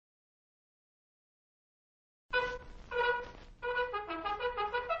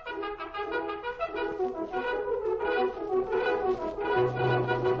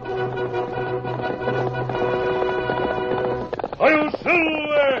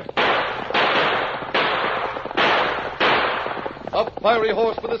A fiery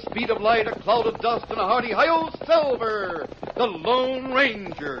horse with the speed of light, a cloud of dust, and a hearty hi-yo Silver, the Lone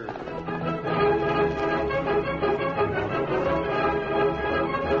Ranger.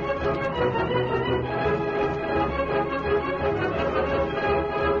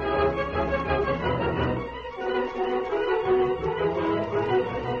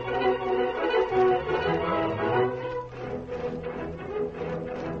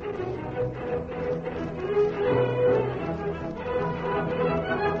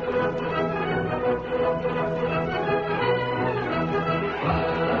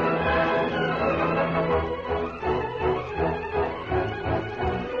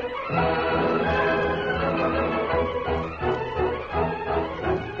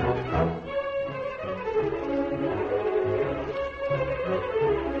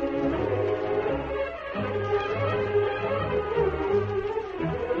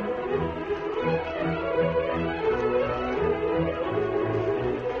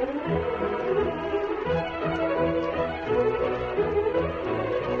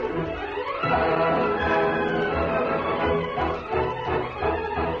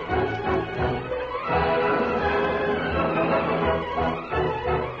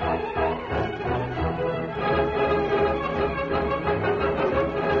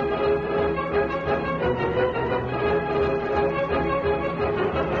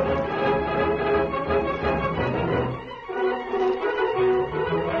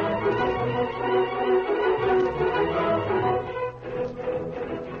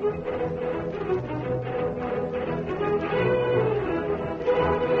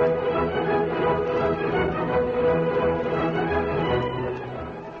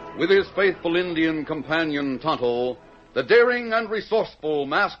 With his faithful Indian companion, Tonto, the daring and resourceful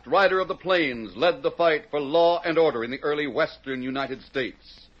masked rider of the plains led the fight for law and order in the early western United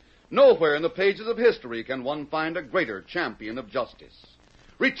States. Nowhere in the pages of history can one find a greater champion of justice.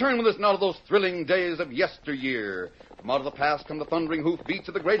 Return with us now to those thrilling days of yesteryear. From out of the past come the thundering hoofbeats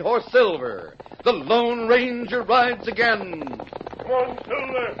of the great horse Silver. The Lone Ranger rides again. Come on,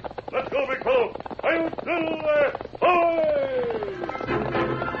 Silver. Let's go, big fellow. I'm Silver. Hoy!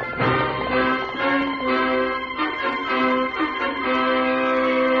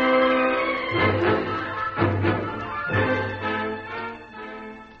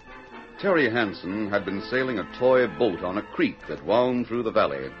 Terry Hanson had been sailing a toy boat on a creek that wound through the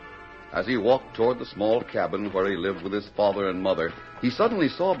valley. As he walked toward the small cabin where he lived with his father and mother, he suddenly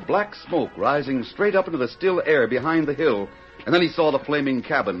saw black smoke rising straight up into the still air behind the hill, and then he saw the flaming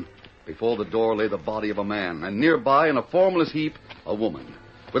cabin. Before the door lay the body of a man, and nearby, in a formless heap, a woman.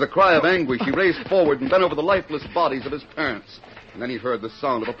 With a cry of anguish, he raced forward and bent over the lifeless bodies of his parents. And then he heard the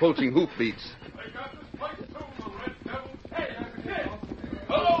sound of approaching hoofbeats. They got this place soon, the red devil. Hey, that's a kid.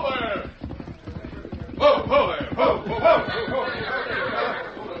 Hello there. Whoa, whoa there. Whoa, whoa, whoa, whoa.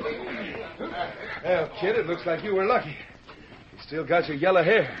 Well, kid, it looks like you were lucky. You still got your yellow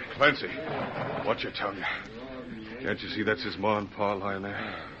hair. Clancy, watch your tongue. Can't you see that's his ma and pa lying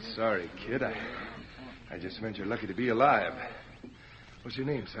there? Sorry, kid. I just meant you're lucky to be alive. What's your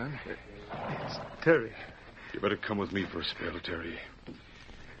name, son? It's Terry. You better come with me for a spell, Terry.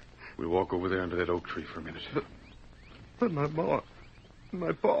 We'll walk over there under that oak tree for a minute. But my ma,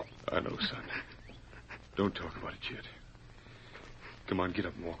 my pa. I know, son. Don't talk about it yet. Come on, get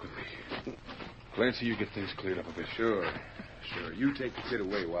up and walk with me. Clancy, you get things cleared up a bit. Sure. You take the kid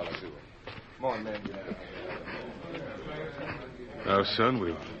away while I do it. Come on, man. Now, son,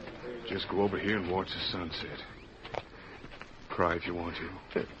 we'll just go over here and watch the sunset. Cry if you want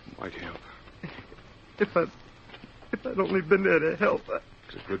to. Might help. If I'd only been there to help.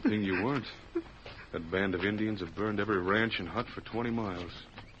 It's a good thing you weren't. That band of Indians have burned every ranch and hut for 20 miles.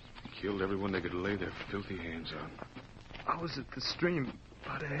 Killed everyone they could lay their filthy hands on. I was at the stream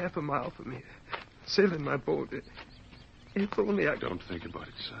about a half a mile from here, sailing my boat. If only I... Don't think about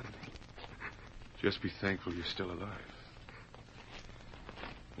it, son. Just be thankful you're still alive.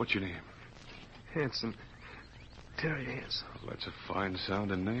 What's your name? Hanson. Terry Hanson. Well, that's a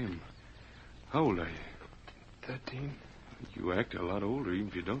fine-sounding name. How old are you? 13. You act a lot older, even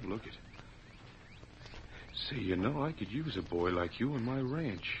if you don't look it. Say, you know, I could use a boy like you on my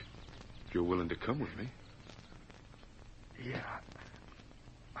ranch. If you're willing to come with me. Yeah.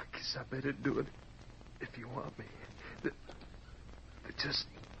 I guess I better do it if you want me. There just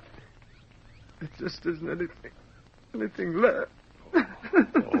isn't anything left.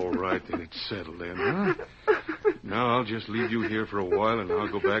 All right, then it's settled then, huh? Now I'll just leave you here for a while, and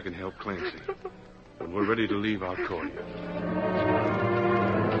I'll go back and help Clancy. When we're ready to leave, I'll call you.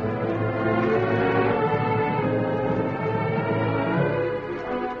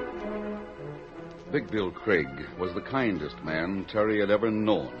 Big Bill Craig was the kindest man Terry had ever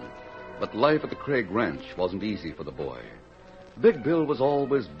known. But life at the Craig Ranch wasn't easy for the boy. Big Bill was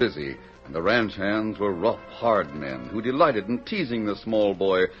always busy, and the ranch hands were rough, hard men who delighted in teasing the small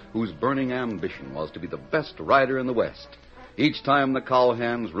boy whose burning ambition was to be the best rider in the West. Each time the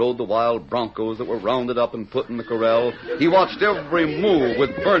cowhands rode the wild broncos that were rounded up and put in the corral, he watched every move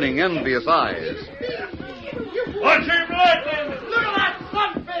with burning, envious eyes. Watch him right, then! Look at that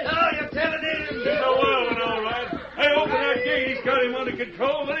sunfish! Oh, you're telling him! He's a wild one, all right. Hey, open that gate. He's got him under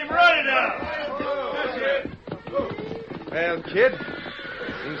control. Let him ride it out. That's it. Well, kid,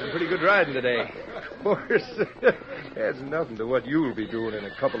 seen some pretty good riding today. Of course, that's nothing to what you'll be doing in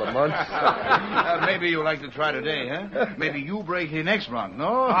a couple of months. Maybe you'd like to try today, huh? Maybe you break your next run,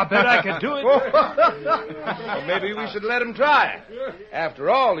 no? I bet I can do it. Well, maybe we should let him try.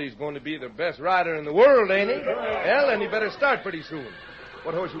 After all, he's going to be the best rider in the world, ain't he? Well, then he better start pretty soon.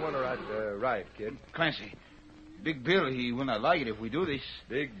 What horse you want to ride, kid? Clancy, Big Bill, he will not like it if we do this.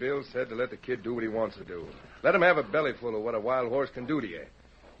 Big Bill said to let the kid do what he wants to do. Let him have a belly full of what a wild horse can do to you.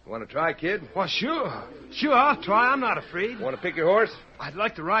 You want to try, kid? Well, sure. Sure, I'll try. I'm not afraid. Want to pick your horse? I'd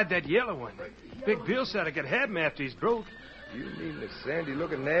like to ride that yellow one. Big Bill said I could have him after he's broke. You mean the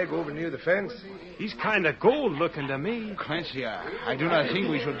sandy-looking nag over near the fence? He's kind of gold-looking to me. Clancy, I do not think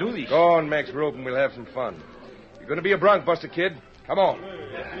we should do this. Go on, Max Rope, and we'll have some fun. You're going to be a bronc buster, kid. Come on.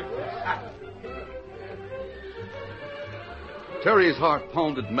 Terry's heart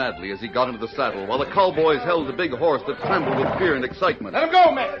pounded madly as he got into the saddle, while the cowboys held the big horse that trembled with fear and excitement. Let him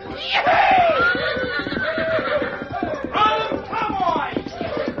go, Max. Run, cowboys!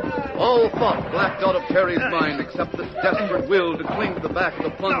 All thought blacked out of Terry's mind except the desperate will to cling to the back of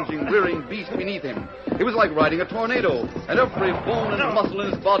the plunging, rearing beast beneath him. It was like riding a tornado, and every bone and muscle in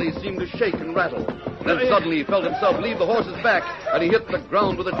his body seemed to shake and rattle. Then suddenly he felt himself leave the horse's back, and he hit the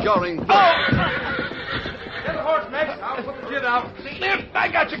ground with a jarring thud. Get the horse, Max. I'll put the kid out. Lift.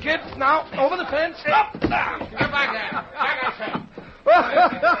 I got you, kid. Now, over the fence. Up. Get back there.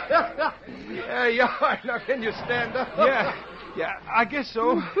 Yeah, you are. Now, can you stand up? Yeah, I guess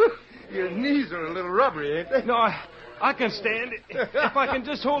so. Your knees are a little rubbery, ain't they? No, I can stand it if I can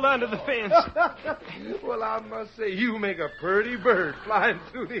just hold on to the fence. Well, I must say, you make a pretty bird flying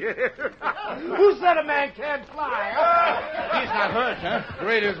through the air. Who said a man can't fly? He's not hurt, huh?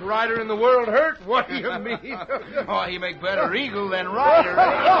 Greatest rider in the world hurt? What do you mean? Oh, he make better eagle than rider.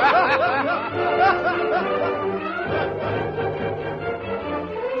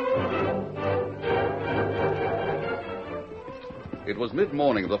 It was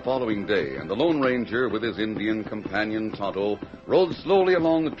mid-morning of the following day, and the Lone Ranger, with his Indian companion Tonto, rode slowly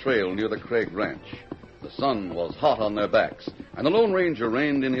along the trail near the Craig Ranch. The sun was hot on their backs, and the Lone Ranger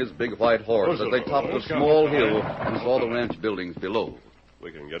reined in his big white horse as they topped a small hill and saw the ranch buildings below.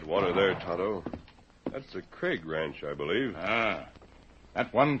 We can get water there, Tonto. That's the Craig Ranch, I believe.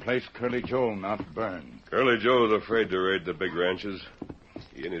 That one place Curly Joe not burned. Curly Joe's afraid to raid the big ranches.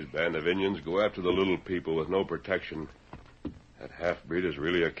 He and his band of Indians go after the little people with no protection. That half-breed is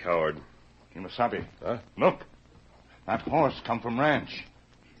really a coward. Kimasabi. Huh? Look. That horse come from ranch.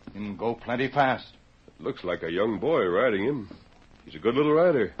 Him go plenty fast. It looks like a young boy riding him. He's a good little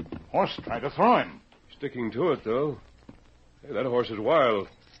rider. Horse try to throw him. Sticking to it, though. Hey, that horse is wild.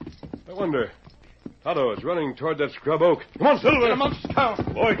 I wonder. Tonto, it's running toward that scrub oak. Come on, Silver. Get him up, Scout.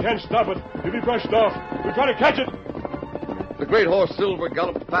 Boy, can't stop it. He'll be brushed off. We'll try to catch it. The great horse Silver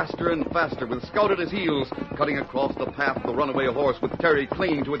galloped faster and faster, with Scout at his heels, cutting across the path of the runaway horse with Terry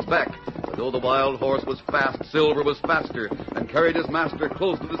clinging to its back. But though the wild horse was fast, Silver was faster and carried his master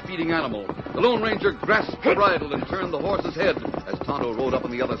close to the speeding animal. The Lone Ranger grasped the bridle and turned the horse's head as Tonto rode up on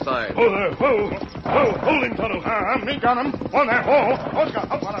the other side. Oh, there. Whoa. Whoa. Hold him, Tonto. Me got him. On there. Whoa.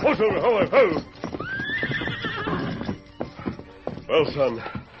 Scout. Up on him. Oh, Silver. Hold him. Whoa. Well, son,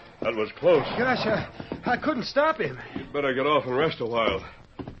 that was close. Gosh, I couldn't stop him. You'd better get off and rest a while.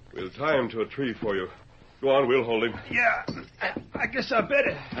 We'll tie him to a tree for you. Go on, we'll hold him. Yeah, I guess I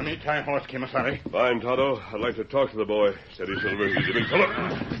better. Let me tie horse, Kimasabi. Fine, Tonto. I'd like to talk to the boy. Steady, Silver. He's a big fellow.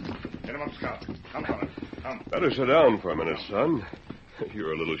 Get him up, Scout. Come, fella. Come. Better sit down for a minute, son.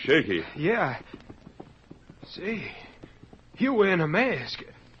 You're a little shaky. Yeah. Say, you're wearing a mask.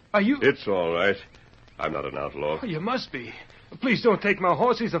 Are you... It's all right. I'm not an outlaw. Oh, you must be. Please don't take my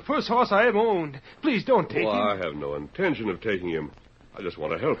horse. He's the first horse I ever owned. Please don't take him. I have no intention of taking him. I just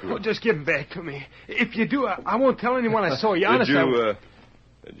want to help you. Oh, just give him back to me. If you do, I won't tell anyone I saw you. Did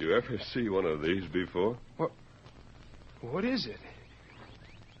you ever see one of these before? What is it?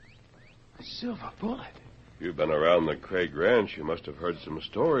 A silver bullet. You've been around the Craig Ranch. You must have heard some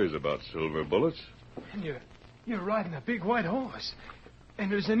stories about silver bullets. And you're riding a big white horse.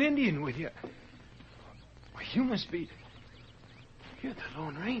 And there's an Indian with you. You must be... You're the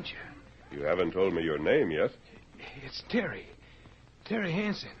Lone Ranger. You haven't told me your name yet. It's Terry. Terry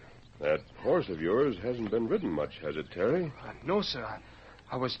Hanson. That horse of yours hasn't been ridden much, has it, Terry? No, sir.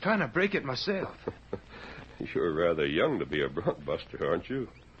 I was trying to break it myself. You're rather young to be a bronc buster, aren't you?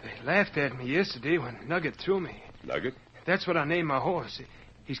 They laughed at me yesterday when Nugget threw me. Nugget? That's what I named my horse.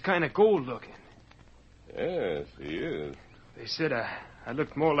 He's kind of gold-looking. Yes, he is. They said I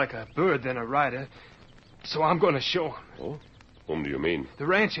looked more like a bird than a rider, so I'm going to show them. Oh? Whom do you mean? The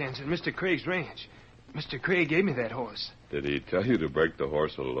ranch hands at Mr. Craig's ranch. Mr. Craig gave me that horse. Did he tell you to break the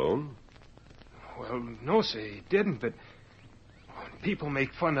horse alone? Well, no, sir, he didn't, but when people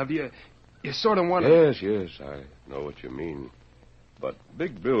make fun of you, you sort of want to... Yes, I know what you mean. But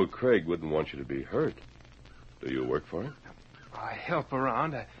Big Bill Craig wouldn't want you to be hurt. Do you work for him? I help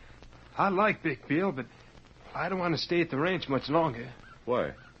around. I like Big Bill, but I don't want to stay at the ranch much longer.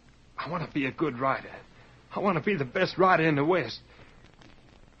 Why? I want to be a good rider. I want to be the best rider in the West.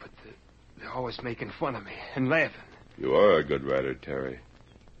 But they're always making fun of me and laughing. You are a good rider, Terry.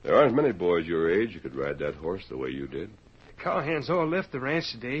 There aren't many boys your age who could ride that horse the way you did. The cowhands all left the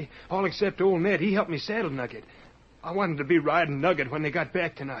ranch today, all except old Ned. He helped me saddle Nugget. I wanted to be riding Nugget when they got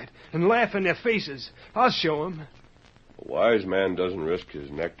back tonight and laugh in their faces. I'll show them. A wise man doesn't risk his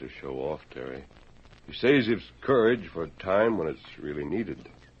neck to show off, Terry. He saves his courage for a time when it's really needed.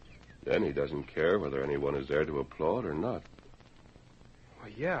 Then he doesn't care whether anyone is there to applaud or not.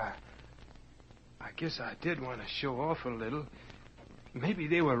 Well, yeah. I guess I did want to show off a little. Maybe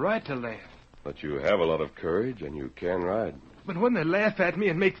they were right to laugh. But you have a lot of courage, and you can ride. But when they laugh at me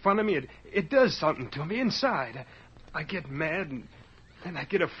and make fun of me, it does something to me inside. I get mad, and then I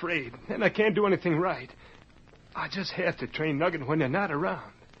get afraid. Then I can't do anything right. I just have to train Nugget when they're not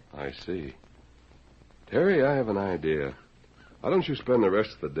around. I see. Terry, I have an idea. Why don't you spend the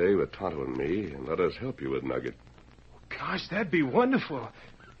rest of the day with Tonto and me, and let us help you with Nugget? Gosh, that'd be wonderful.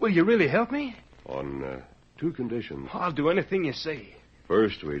 Will you really help me? On 2 conditions. I'll do anything you say.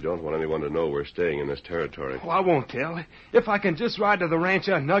 First, we don't want anyone to know we're staying in this territory. Oh, I won't tell. If I can just ride to the ranch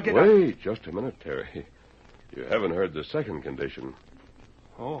on Nugget... Wait just a minute, Terry. You haven't heard the second condition.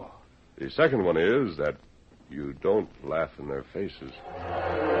 Oh. The second one is that you don't laugh in their faces.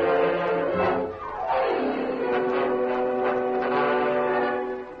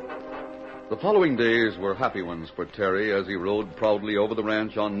 The following days were happy ones for Terry as he rode proudly over the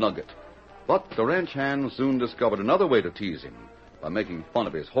ranch on Nugget. But the ranch hands soon discovered another way to tease him, by making fun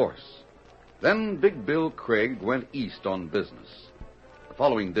of his horse. Then Big Bill Craig went east on business. The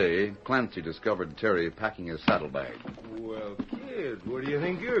following day, Clancy discovered Terry packing his saddlebag. Well, kid, where do you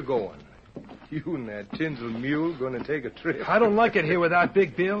think you're going? You and that tinsel mule going to take a trip? I don't like it here without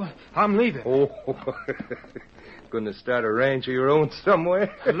Big Bill. I'm leaving. Oh, going to start a ranch of your own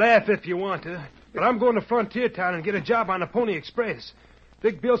somewhere? Laugh if you want to, but I'm going to Frontier Town and get a job on the Pony Express.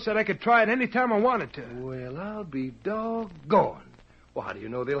 Big Bill said I could try it any time I wanted to. Well, I'll be doggone. Well, how do you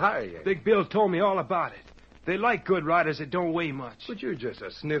know they'll hire you? Big Bill told me all about it. They like good riders that don't weigh much. But you're just a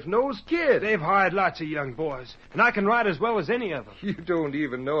sniff-nosed kid. They've hired lots of young boys, and I can ride as well as any of them. You don't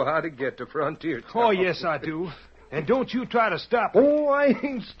even know how to get to Frontier Town. Oh, yes, I do. And don't you try to stop me. Oh, I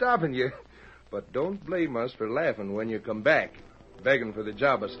ain't stopping you. But don't blame us for laughing when you come back, begging for the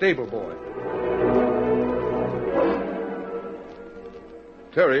job of stable boy.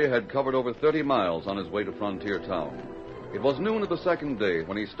 Terry had covered over 30 miles on his way to Frontier Town. It was noon of the second day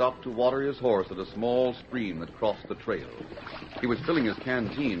when he stopped to water his horse at a small stream that crossed the trail. He was filling his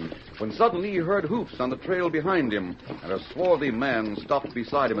canteen when suddenly he heard hoofs on the trail behind him, and a swarthy man stopped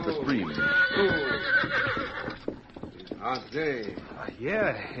beside him at the stream. Hot day.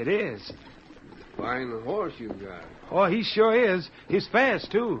 Yeah, it is. Fine horse you got. Oh, he sure is. He's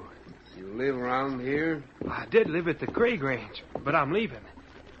fast, too. You live around here? I did live at the Craig Ranch, but I'm leaving.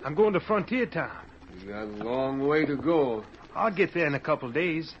 I'm going to Frontier Town. You got a long way to go. I'll get there in a couple of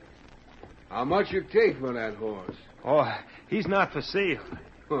days. How much you take for that horse? Oh, he's not for sale.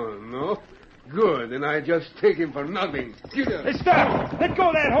 Oh, no? Good, then I just take him for nothing. Get up. Hey, stop! Let go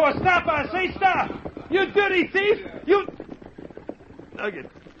of that horse! Stop, I say, stop! You dirty thief! You... Nugget.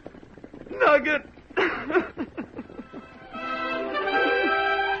 Nugget!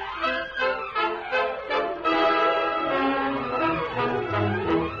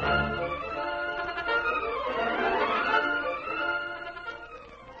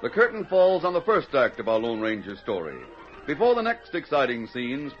 The curtain falls on the first act of our Lone Ranger story. Before the next exciting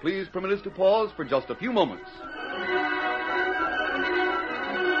scenes, please permit us to pause for just a few moments.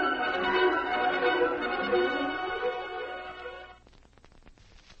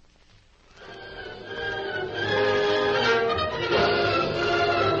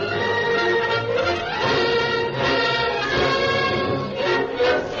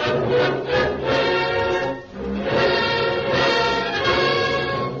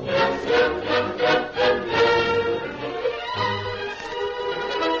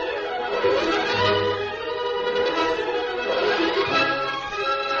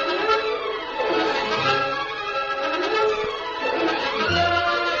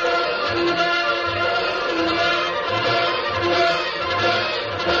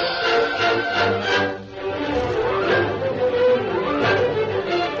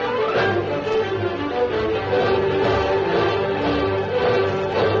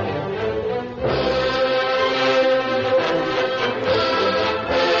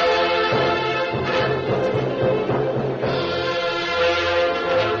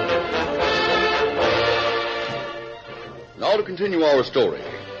 to continue our story.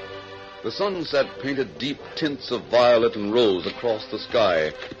 The sunset painted deep tints of violet and rose across the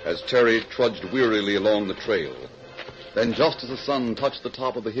sky as Terry trudged wearily along the trail. Then, just as the sun touched the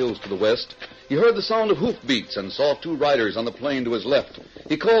top of the hills to the west, he heard the sound of hoofbeats and saw two riders on the plain to his left.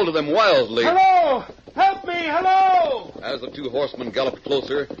 He called to them wildly. Hello! Help me! Hello! As the two horsemen galloped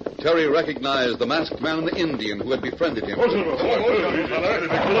closer, Terry recognized the masked man and the Indian who had befriended him.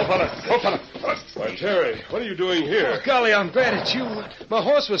 Why, Terry, what are you doing here? Oh, golly, I'm glad it's you. My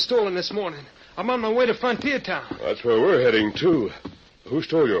horse was stolen this morning. I'm on my way to Frontier Town. That's where we're heading, too. Who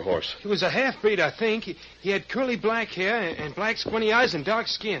stole your horse? He was a half-breed, I think. He had curly black hair and black squinty eyes and dark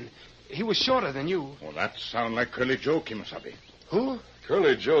skin. He was shorter than you. Well, that sounds like Curly Joe, Kimasabi. Who?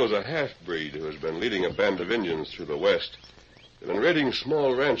 Curly Joe's a half-breed who has been leading a band of Indians through the west. They've been raiding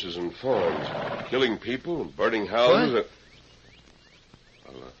small ranches and farms, killing people, burning houses.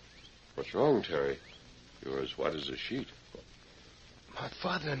 What? What's wrong, Terry? You're as white as a sheet. My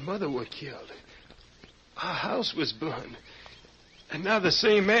father and mother were killed. Our house was burned. And now the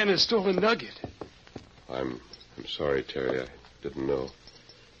same man has stolen Nugget. I'm sorry, Terry. I didn't know.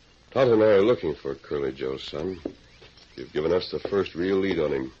 Todd and I are looking for Curly Joe's son. You've given us the first real lead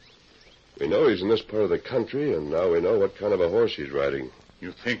on him. We know he's in this part of the country, and now we know what kind of a horse he's riding.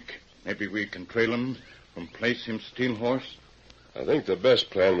 You think maybe we can trail him from place him steal horse? I think the best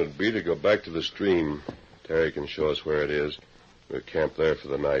plan would be to go back to the stream. Terry can show us where it is. We'll camp there for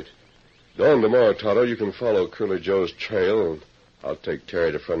the night. Dawn tomorrow, Tonto, you can follow Curly Joe's trail, and I'll take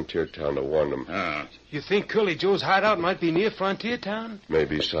Terry to Frontier Town to warn them. You think Curly Joe's hideout might be near Frontier Town?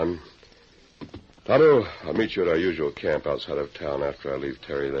 Maybe, son. Tonto, I'll meet you at our usual camp outside of town after I leave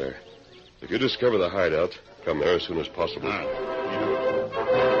Terry there. If you discover the hideout, come there as soon as possible.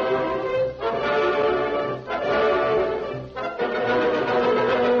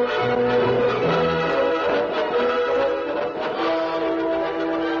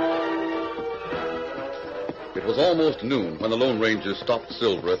 It was almost noon when the Lone Ranger stopped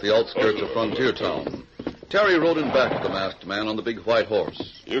Silver at the outskirts of Frontier Town. Terry rode him back to the masked man on the big white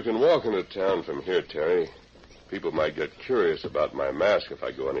horse. You can walk into town from here, Terry. People might get curious about my mask if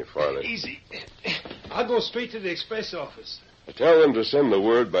I go any farther. Easy. I'll go straight to the express office. I tell them to send the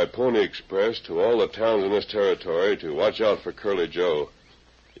word by Pony Express to all the towns in this territory to watch out for Curly Joe.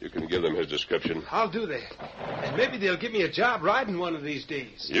 You can give them his description. I'll do that. And maybe they'll give me a job riding one of these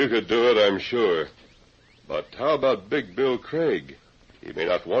days. You could do it, I'm sure. But how about Big Bill Craig? He may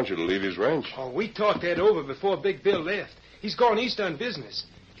not want you to leave his ranch. Oh, we talked that over before Big Bill left. He's gone east on business.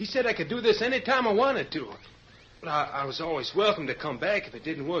 He said I could do this any time I wanted to. But I was always welcome to come back if it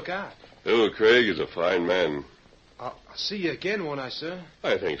didn't work out. Bill Craig is a fine man. I'll see you again, won't I, sir?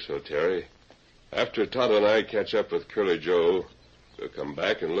 I think so, Terry. After Todd and I catch up with Curly Joe, we'll come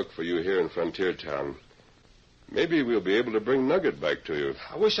back and look for you here in Frontier Town. Maybe we'll be able to bring Nugget back to you.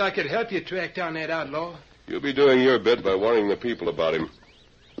 I wish I could help you track down that outlaw. You'll be doing your bit by warning the people about him.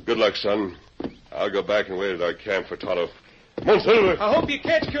 Good luck, son. I'll go back and wait at our camp for Tonto. Come on, Silver. I hope you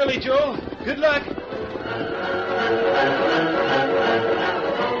catch Curly Joe. Good luck.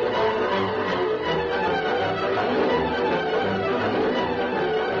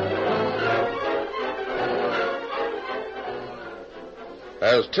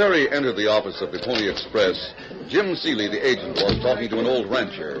 As Terry entered the office of the Pony Express, Jim Seeley, the agent, was talking to an old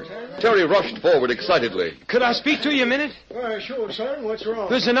rancher. Terry rushed forward excitedly. Could I speak to you a minute? Sure, son. What's wrong?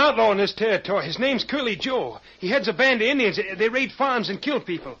 There's an outlaw in this territory. His name's Curly Joe. He heads a band of Indians. They raid farms and kill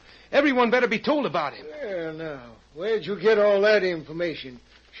people. Everyone better be told about him. Well, now, where'd you get all that information?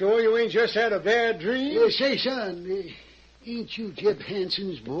 Sure you ain't just had a bad dream? Say, son, ain't you Jeb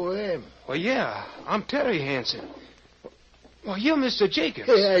Hanson's boy? Well, yeah, I'm Terry Hanson. Well, you're Mr. Jacobs.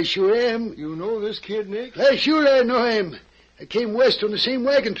 Hey, I sure am. You know this kid, Nick? I know him. I came west on the same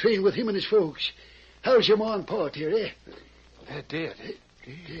wagon train with him and his folks. How's your ma and pa, Terry? They're dead.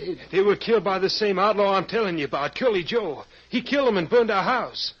 They were killed by the same outlaw I'm telling you about, Curly Joe. He killed them and burned our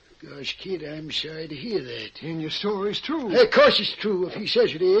house. Gosh, kid, I'm sorry to hear that. And your story's true. Of course it's true if he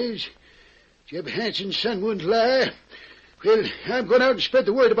says it is. Jeb Hanson's son wouldn't lie. Well, I'm going out and spread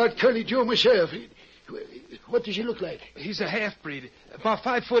the word about Curly Joe myself. What does he look like? He's a half-breed, about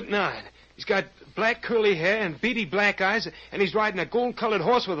 5'9". He's got black curly hair and beady black eyes, and he's riding a gold-colored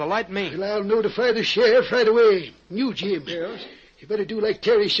horse with a light mane. Well, I'll notify the sheriff right away. You, Jim. Yes? You better do like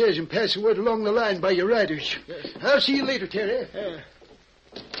Terry says and pass the word along the line by your riders. Yes. I'll see you later, Terry. Well,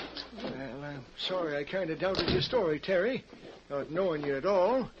 I'm sorry I kind of doubted your story, Terry. Not knowing you at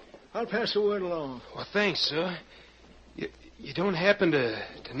all. I'll pass the word along. Well, thanks, sir. You don't happen to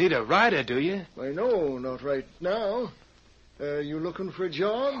need a rider, do you? Why, no, not right now. You looking for a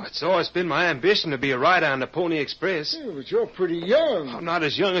job? Oh, it's always been my ambition to be a rider on the Pony Express. Yeah, but you're pretty young. I'm not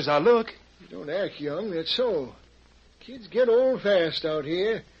as young as I look. You don't act young, that's so. Kids get old fast out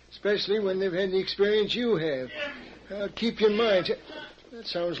here, especially when they've had the experience you have. Keep you in mind. That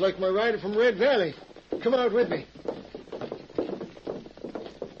sounds like my rider from Red Valley. Come out with me.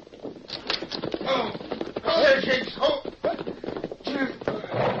 There, Jakes.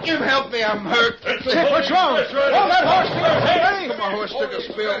 Jim, help me. I'm hurt. What's wrong? Oh, that horse took a spill. My horse took a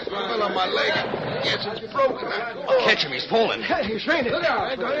spill. Fell on my leg. Yes, it's broken. Catch him. He's falling. Hey, he's fainted. All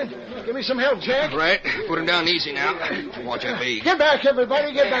right, go ahead. Give me some help, Jack. Right. Put him down easy now. Watch out, B. Get back,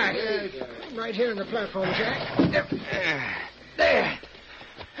 everybody. Get back. Right here on the platform, Jack. There.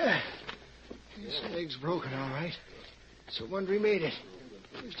 His leg's broken, all right. It's a wonder he made it.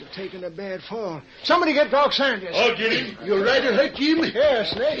 Must have taken a bad fall. Somebody get Doc Sanders. I'll get him. Your rider hurt, Jim?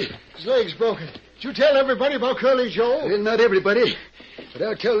 Yes, Snake. His leg's broken. Did you tell everybody about Curly Joe? Well, not everybody. But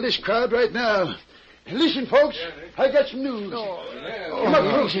I'll tell this crowd right now. And listen, folks, I got some news. Come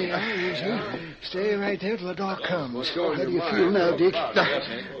up, easy. Stay right there till the doc comes. How do you feel now, Dick?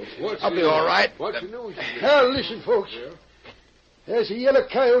 I'll be all right. Now, listen, folks. There's a yellow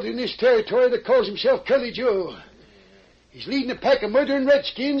coyote in this territory that calls himself Curly Joe. He's leading a pack of murdering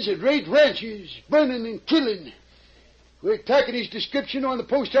redskins that raid ranches, burning and killing. We're tacking his description on the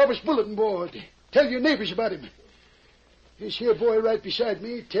post office bulletin board. Tell your neighbors about him. This here boy right beside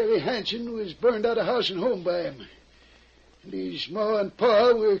me, Terry Hanson, was burned out of house and home by him. And his ma and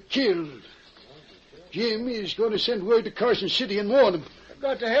pa were killed. Jim is going to send word to Carson City and warn them. I've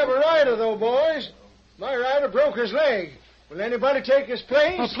got to have a rider, though, boys. My rider broke his leg. Will anybody take his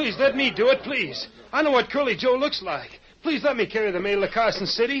place? Oh, please, let me do it, please. I know what Curly Joe looks like. Please let me carry the mail to Carson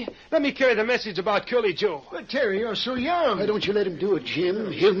City. Let me carry the message about Curly Joe. But, Terry, you're so young. Why don't you let him do it,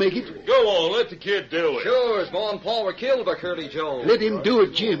 Jim? He'll make it. Go on, let the kid do it. Sure, his ma and pa were killed by Curly Joe. Let him do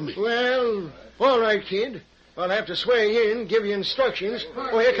it, Jim. Well, all right, kid. I'll have to swear you in, give you instructions.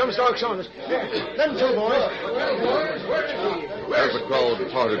 Oh, here comes Doc Saunders. Let him through, boys. As the crowd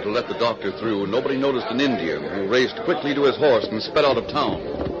parted to let the doctor through, nobody noticed an Indian who raced quickly to his horse and sped out of town.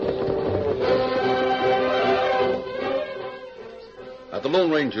 At the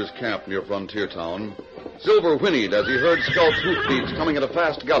Lone Ranger's camp near Frontier Town, Silver whinnied as he heard Scout's hoofbeats coming at a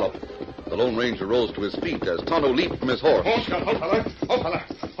fast gallop. The Lone Ranger rose to his feet as Tonto leaped from his horse. Oh, Scout, fella.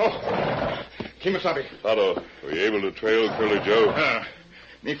 Kimasabi. Tonto, were you able to trail Curly Joe?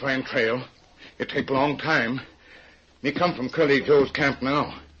 Me find trail. It take long time. Me come from Curly Joe's camp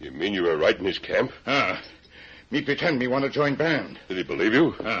now. You mean you were right in his camp? Me pretend me want to join band. Did he believe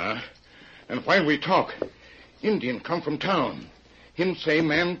you? And while we talk, Indian come from town. Him say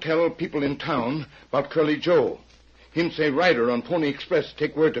man tell people in town about Curly Joe. Him say rider on Pony Express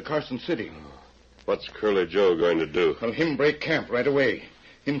take word to Carson City. What's Curly Joe going to do? Well, him break camp right away.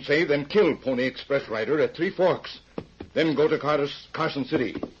 Him say then kill Pony Express rider at Three Forks. Then go to Carson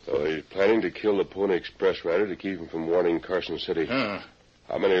City. So he's planning to kill the Pony Express rider to keep him from warning Carson City.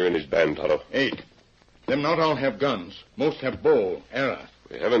 How many are in his band, Tonto? 8. Them not all have guns. Most have bow, arrow.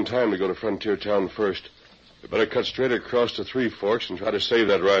 We haven't time to go to Frontier Town first. We better cut straight across to Three Forks and try to save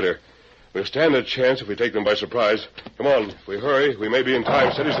that rider. We'll stand a chance if we take them by surprise. Come on. If we hurry, we may be in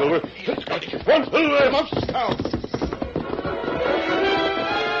time. Steady, Silver. One, come up, Scout.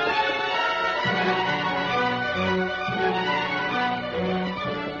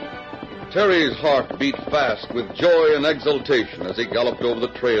 Terry's heart beat fast with joy and exultation as he galloped over the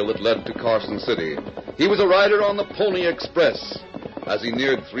trail that led to Carson City. He was a rider on the Pony Express. As he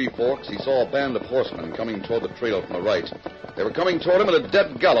neared Three Forks, he saw a band of horsemen coming toward the trail from the right. They were coming toward him at a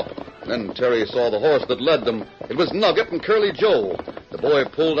dead gallop. Then Terry saw the horse that led them. It was Nugget and Curly Joe. The boy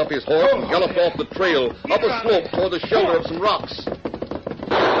pulled up his horse and galloped off the trail, up a slope toward the shelter of some rocks.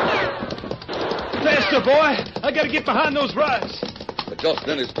 Faster, boy! I gotta get behind those riders. But just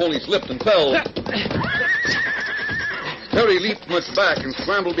then his pony slipped and fell. Terry leaped from its back and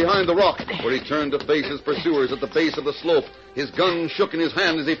scrambled behind the rock, where he turned to face his pursuers at the base of the slope. His gun shook in his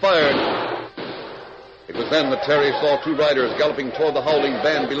hand as he fired. It was then that Terry saw 2 riders galloping toward the howling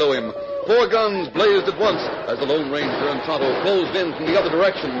band below him. 4 guns blazed at once as the Lone Ranger and Tonto closed in from the other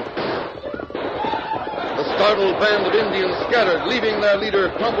direction. The startled band of Indians scattered, leaving their leader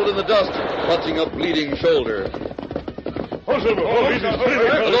crumpled in the dust, clutching a bleeding shoulder. The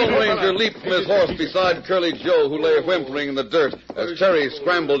Lone Ranger leaped from his horse beside Curly Joe, who lay whimpering in the dirt, as Terry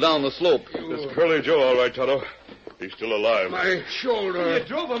scrambled down the slope. It's Curly Joe, all right, Tonto. He's still alive. My shoulder. You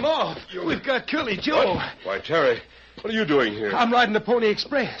drove him off. We've got Curly Joe. What? Why, Terry, what are you doing here? I'm riding the Pony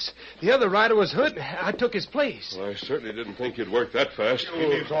Express. The other rider was hurt. I took his place. Well, I certainly didn't think you'd work that fast.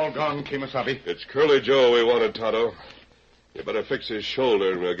 Indian's all gone, Kimasabi. It's Curly Joe we wanted, Tonto. You better fix his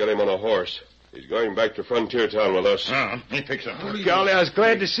shoulder, and we'll get him on a horse. He's going back to Frontier Town with us. He fix him. Oh, golly, I was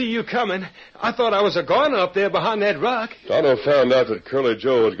glad to see you coming. I thought I was a goner up there behind that rock. Tonto found out that Curly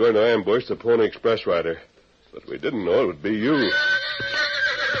Joe was going to ambush the Pony Express rider. But we didn't know it would be you.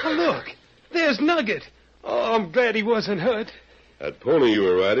 Oh, look. There's Nugget. Oh, I'm glad he wasn't hurt. That pony you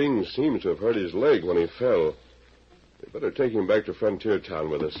were riding seems to have hurt his leg when he fell. We better take him back to Frontier Town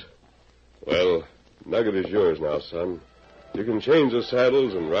with us. Well, Nugget is yours now, son. You can change the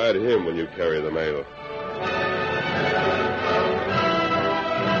saddles and ride him when you carry the mail.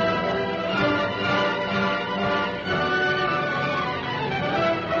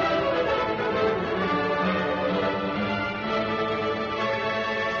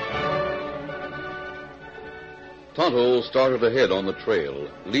 Tonto started ahead on the trail,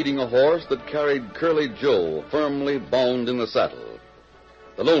 leading a horse that carried Curly Joe firmly bound in the saddle.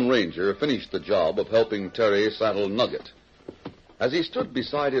 The Lone Ranger finished the job of helping Terry saddle Nugget. As he stood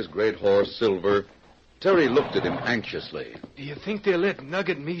beside his great horse, Silver, Terry looked at him anxiously. Do you think they'll let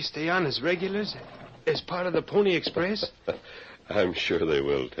Nugget and me stay on as regulars, as part of the Pony Express? I'm sure they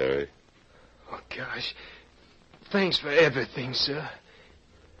will, Terry. Oh, gosh. Thanks for everything, sir.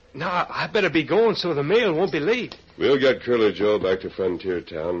 Now, I better be going so the mail won't be late. We'll get Curly Joe back to Frontier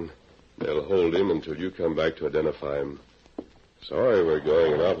Town. They'll hold him until you come back to identify him. Sorry we're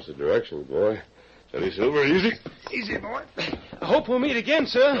going in opposite directions, boy. Steady, Silver, easy. Easy, boy. I hope we'll meet again,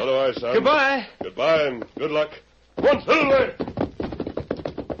 sir. So do I, son. Goodbye. Goodbye and good luck. One, Silver!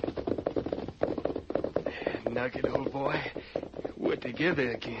 Nugget, old boy. We're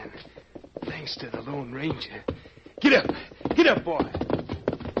together again. Thanks to the Lone Ranger. Get up. Get up, boy.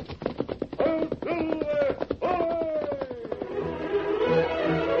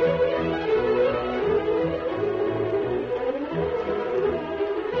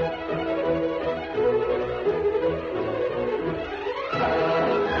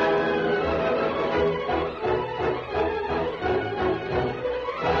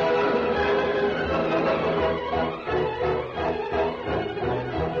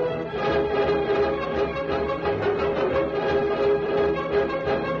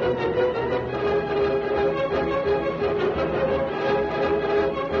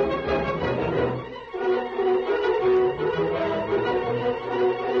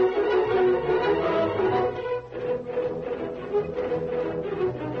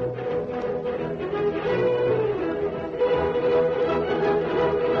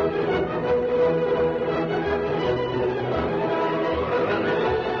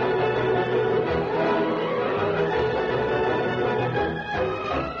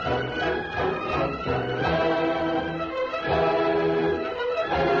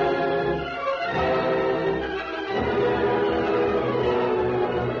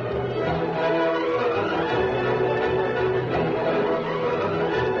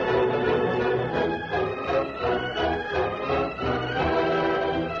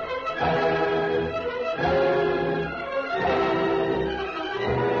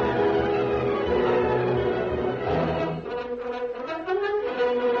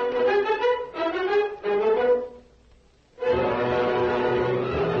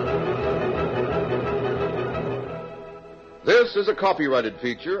 This is a copyrighted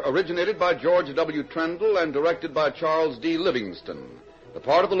feature originated by George W. Trendle and directed by Charles D. Livingston. The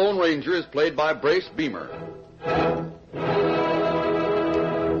part of the Lone Ranger is played by Brace Beemer.